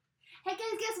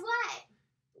guess what?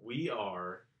 We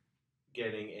are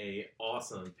getting a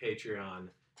awesome Patreon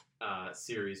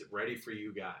series ready for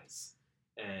you guys.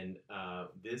 And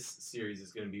this series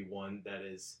is going to be one that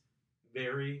is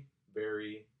very,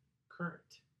 very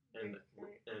current and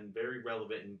very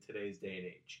relevant in today's day and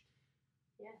age.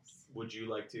 Yes. Would you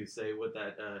like to say what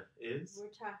that is? We're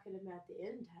talking about the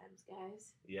end times,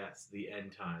 guys. Yes, the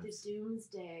end times. The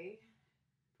doomsday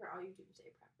for all you doomsday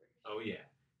preppers. Oh, yeah.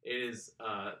 It is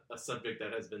a subject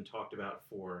that has been talked about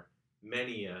for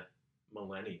many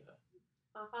millennia.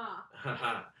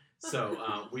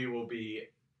 So we will be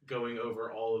going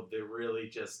over all of the really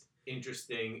just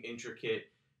interesting,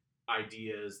 intricate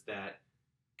ideas that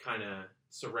kind of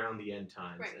surround the end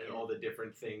times, right, and all the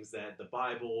different things that the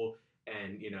Bible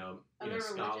and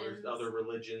scholars, other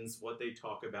religions, what they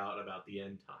talk about the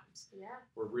end times. Yeah.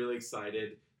 We're really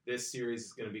excited. This series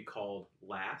is going to be called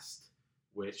Last,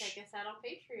 which check us out on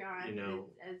Patreon.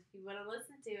 As you want to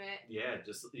listen to it. Yeah,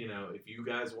 just if you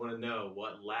guys want to know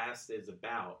what Last is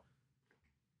about,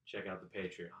 check out the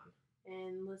Patreon.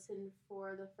 And listen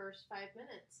for the first 5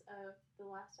 minutes of the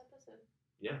last episode.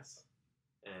 Yes.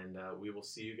 And we will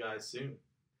see you guys soon.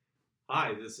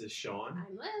 Hi, this is Sean.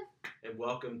 I'm Liv. And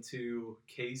welcome to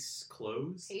Case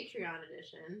Closed. Patreon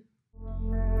edition.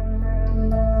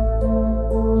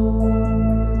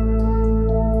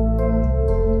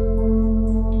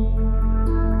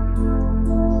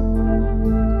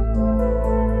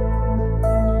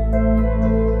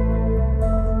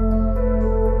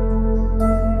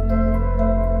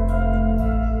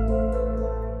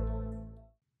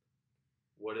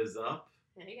 What is up?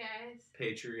 Hey guys.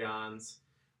 Patreons.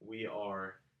 We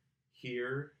are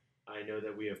here. I know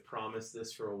that we have promised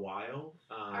this for a while.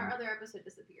 Our other episode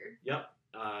disappeared. Yep.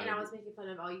 And I was making fun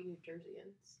of all you New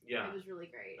Jerseyans. Yeah. It was really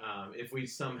great. If we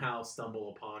somehow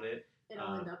stumble upon it,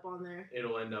 it'll end up on there.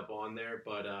 It'll end up on there,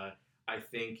 but I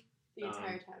think the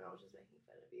entire time I was just making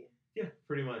fun of you. Yeah,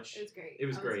 pretty much. It was great. It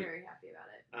was great. I was very happy about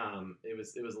it.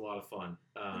 It was a lot of fun.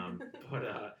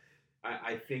 But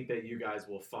I think that you guys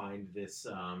will find this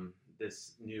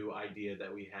this new idea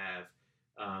that we have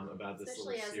about this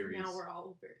especially little series. Especially as now we're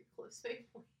all very close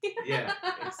family. Yeah,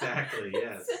 exactly.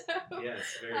 Yes. So, yes,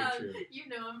 very true.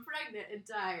 I'm pregnant and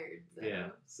tired. So. Yeah.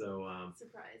 So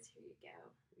surprise, here you go.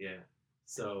 Yeah.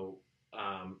 So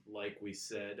like we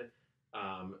said,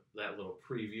 that little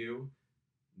preview,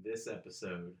 this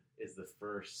episode is the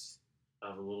first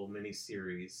of a little mini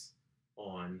series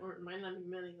on. Or it might not be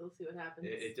many. We'll see what happens.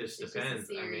 It just it's depends.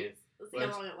 Just I mean, let's see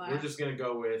how long it lasts. We're just gonna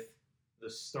go with the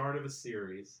start of a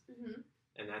series, mm-hmm.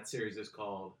 and that series is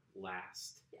called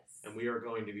Last. Yes. And we are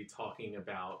going to be talking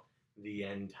about the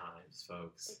end times,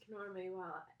 folks. Ignore me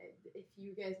while if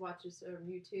you guys watch this on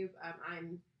YouTube,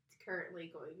 I'm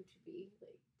currently going to be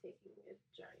taking a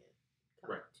giant cup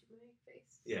to my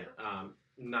face. Yeah.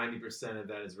 90% of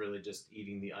that is really just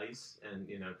eating the ice, and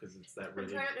because it's that really.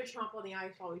 I'm trying not to chomp on the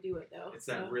ice while we do it, though. It's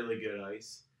that really good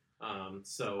ice. All I want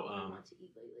to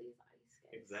eat lately is ice,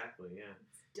 guys. Exactly. Yeah.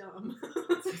 It's dumb.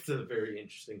 It's a very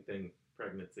interesting thing,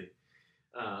 pregnancy.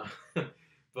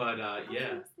 But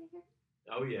yeah.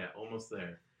 Oh yeah, almost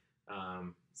there.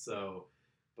 So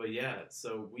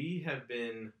we have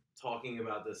been talking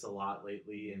about this a lot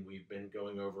lately, and we've been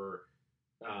going over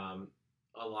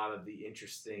a lot of the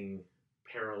interesting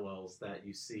parallels that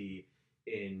you see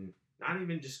in not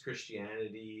even just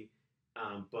Christianity,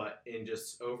 but in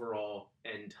just overall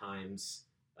end times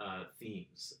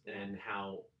themes, and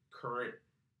how current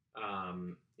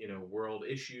world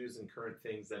issues and current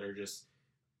things that are just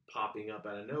popping up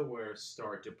out of nowhere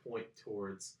start to point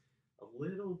towards a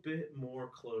little bit more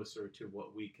closer to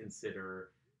what we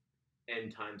consider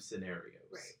end time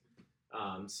scenarios.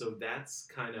 Right. So that's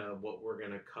kind of what we're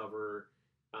going to cover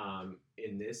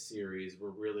in this series.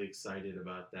 We're really excited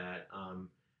about that.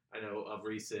 I know of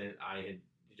recent, I had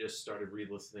just started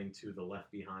re-listening to the Left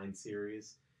Behind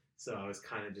series, so I was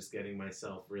kind of just getting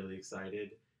myself really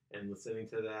excited and listening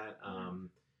to that.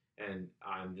 And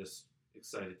I'm just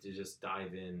excited to just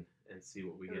dive in and see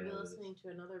what we get out of this. We're listening to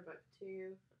another book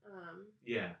too.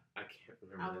 Yeah, I can't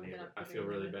remember the name. I feel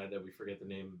really bad that we forget the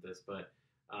name of this, but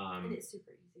and it's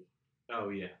super easy. Oh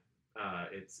yeah,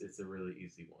 it's a really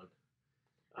easy one.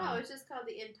 It's just called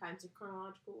The End Times in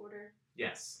Chronological Order.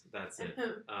 Yes, that's it.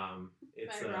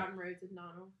 It's by Ron Rhodes and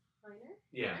Donald Heiner.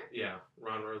 Yeah,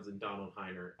 Ron Rhodes and Donald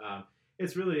Heiner.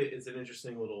 It's an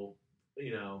interesting little,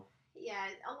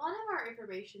 Yeah, a lot of our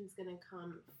information is going to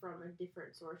come from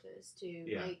different sources too.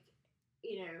 Yeah.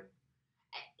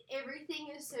 Everything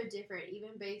is so different,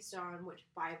 even based on which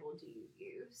Bible do you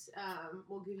use.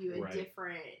 Will give you a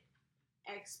different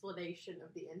explanation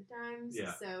of the end times.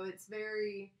 Yeah. So it's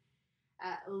very.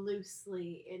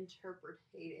 loosely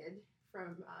interpreted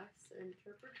from us.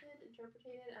 Interpreted?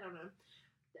 I don't know.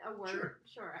 A word?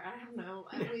 Sure, I don't know.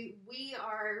 Yeah. We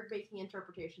are making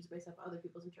interpretations based off other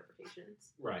people's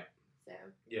interpretations. Right. So.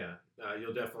 Yeah,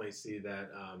 you'll definitely see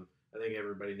that. I think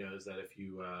everybody knows that if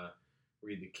you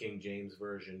read the King James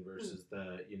version versus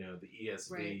the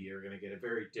ESV, Right. you're going to get a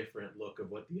very different look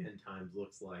of what the end times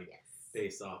looks like Yes.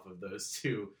 based off of those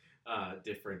two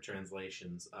different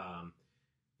translations.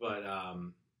 But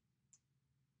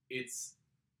it's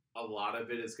a lot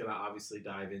of it is going to obviously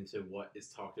dive into what is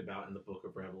talked about in the Book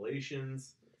of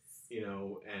Revelations. Yes.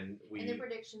 And the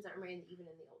predictions that were made even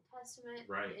in the Old Testament,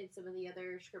 right, and some of the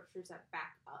other scriptures that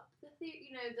back up the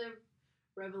the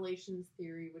Revelations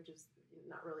theory, which is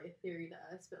not really a theory to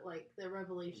us, but like the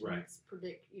Revelations right.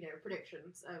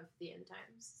 predictions of the end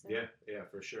times. So. Yeah,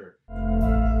 for sure.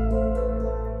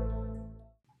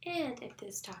 And if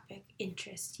this topic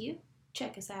interests you,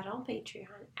 check us out on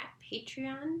Patreon at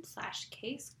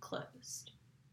patreon.com/caseclosed.